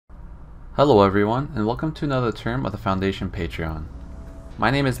Hello everyone, and welcome to another term of the Foundation Patreon.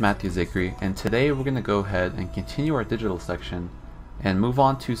 My name is Matthew Zikry, and today we're going to go ahead and continue our digital section and move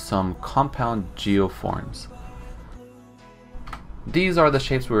on to some compound geoforms. These are the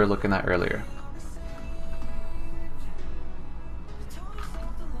shapes we were looking at earlier.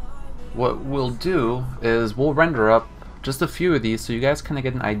 What we'll do is we'll render up just a few of these so you guys kind of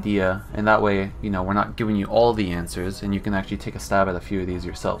get an idea, and that way, we're not giving you all the answers and you can actually take a stab at a few of these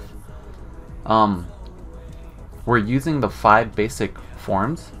yourself. We're using the 5 basic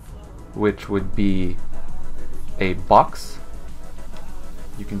forms, which would be a box.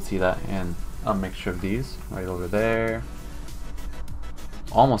 You can see that in a mixture of these right over there.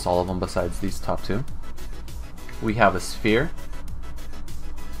 Almost all of them besides these top two. We have a sphere,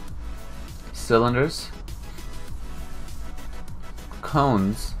 cylinders,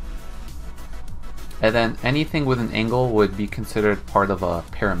 cones, and then anything with an angle would be considered part of a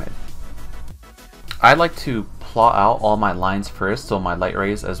pyramid. I like to plot out all my lines first, so my light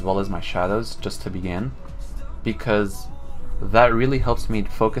rays as well as my shadows, just to begin, because that really helps me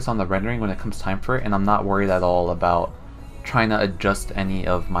focus on the rendering when it comes time for it, and I'm not worried at all about trying to adjust any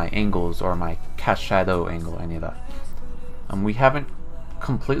of my angles or my cast shadow angle, any of that. We haven't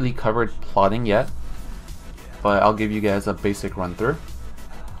completely covered plotting yet, but I'll give you guys a basic run through.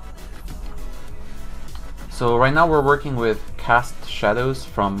 So right now we're working with cast shadows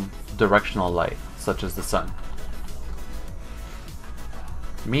from directional light, such as the sun.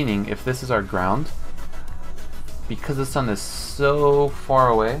 Meaning, if this is our ground, because the sun is so far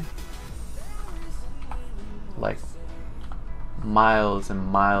away, like miles and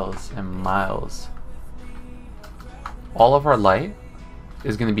miles and miles, all of our light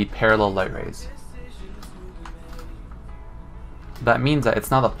is going to be parallel light rays. That means that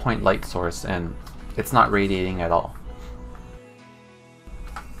it's not a point light source and it's not radiating at all.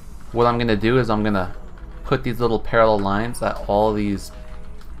 What I'm going to do is I'm going to put these little parallel lines at all these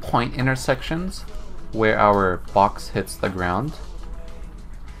point intersections where our box hits the ground.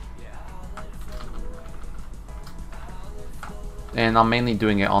 And I'm mainly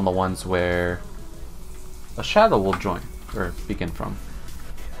doing it on the ones where a shadow will join or begin from.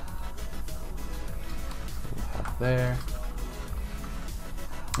 We'll have there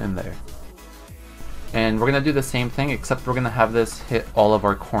and there. And we're going to do the same thing, except we're going to have this hit all of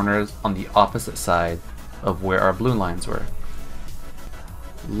our corners on the opposite side of where our blue lines were.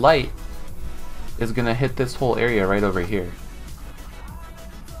 Light is going to hit this whole area right over here.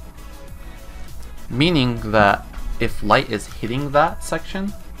 Meaning that if light is hitting that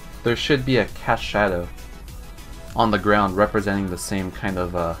section, there should be a cast shadow on the ground representing the same kind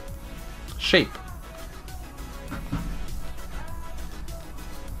of shape.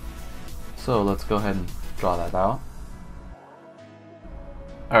 So let's go ahead and draw that out.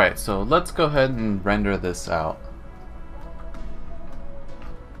 Alright, so let's go ahead and render this out.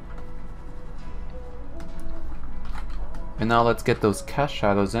 And now let's get those cast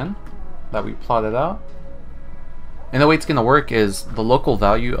shadows in that we plotted out. And the way it's going to work is the local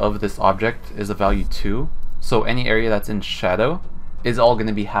value of this object is a value 2. So any area that's in shadow is all going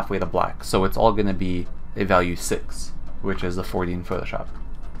to be halfway to black. So it's all going to be a value 6, which is the 40 in Photoshop.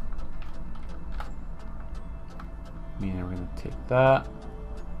 Meaning we're going to take that.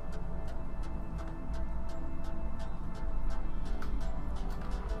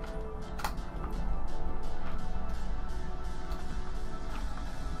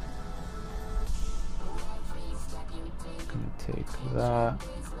 Going to take that.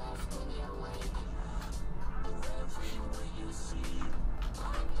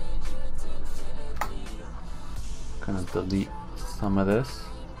 Going to delete some of this.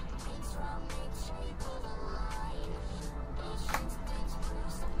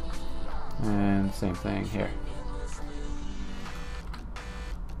 And same thing here.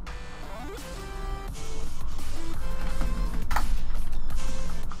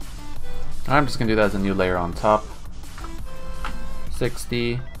 I'm just going to do that as a new layer on top.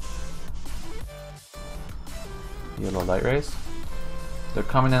 60. Yellow light rays. They're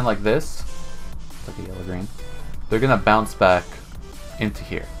coming in like this. It's like a yellow green. They're going to bounce back into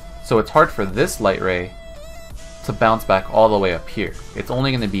here. So it's hard for this light ray to bounce back all the way up here. It's only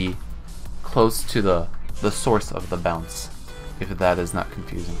going to be close to the source of the bounce, if that is not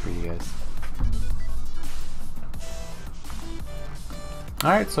confusing for you guys.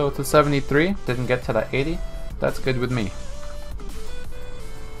 Alright, so it's a 73, didn't get to that 80, that's good with me.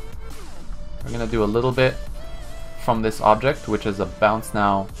 We're going to do a little bit from this object, which is a bounce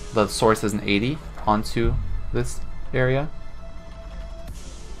now, the source is an 80 onto this area.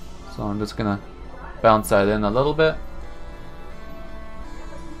 So I'm just going to bounce that in a little bit.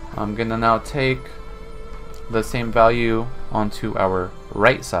 I'm gonna now take the same value onto our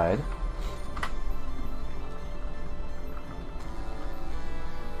right side.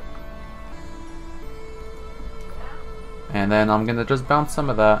 And then I'm gonna just bounce some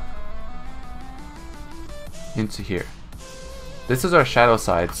of that into here. This is our shadow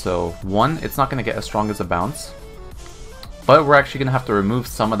side, so one, it's not gonna get as strong as a bounce, but we're actually gonna have to remove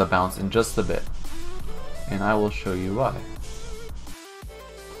some of the bounce in just a bit. And I will show you why.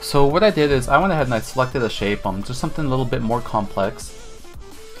 So what I did is I went ahead and I selected a shape, just something a little bit more complex,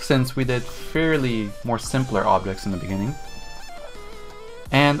 since we did fairly more simpler objects in the beginning.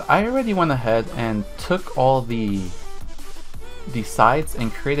 And I already went ahead and took all the sides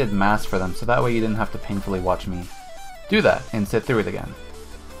and created masks for them, so that way you didn't have to painfully watch me do that and sit through it again.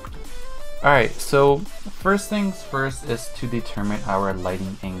 Alright, so first things first is to determine our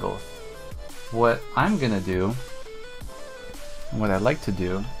lighting angle. What I'm gonna do, and what I like to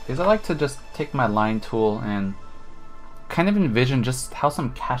do, is I like to just take my line tool and kind of envision just how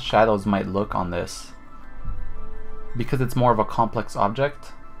some cast shadows might look on this, because it's more of a complex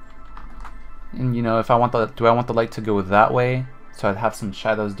object. And you know, if I want do I want the light to go that way, so I'd have some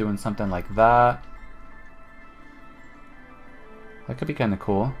shadows doing something like that. That could be kind of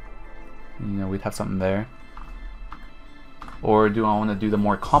cool. You know, we'd have something there. Or do I want to do the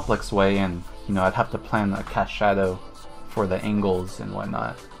more complex way, and you know, I'd have to plan a cast shadow for the angles and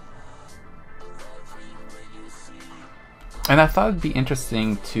whatnot. And I thought it'd be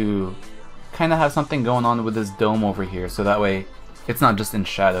interesting to kind of have something going on with this dome over here, so that way it's not just in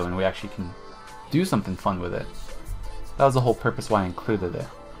shadow and we actually can do something fun with it. That was the whole purpose why I included it.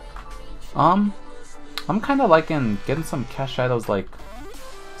 I'm kind of liking getting some cast shadows, like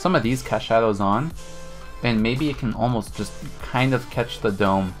some of these cast shadows on, and maybe it can almost just kind of catch the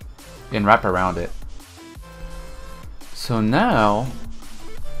dome and wrap around it. So now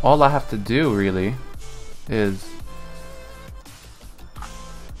all I have to do really is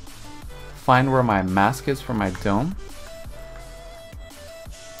find where my mask is for my dome,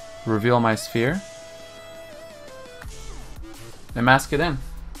 reveal my sphere, and mask it in.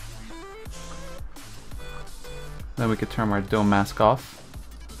 Then we could turn our dome mask off.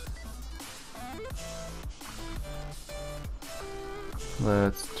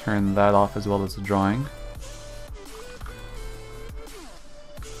 Let's turn that off as well as the drawing.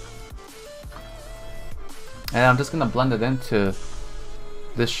 And I'm just gonna blend it into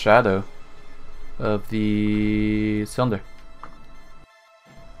this shadow of the cylinder.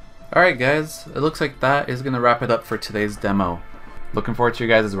 Alright guys, it looks like that is gonna wrap it up for today's demo. Looking forward to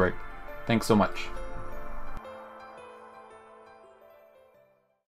your guys' work. Thanks so much.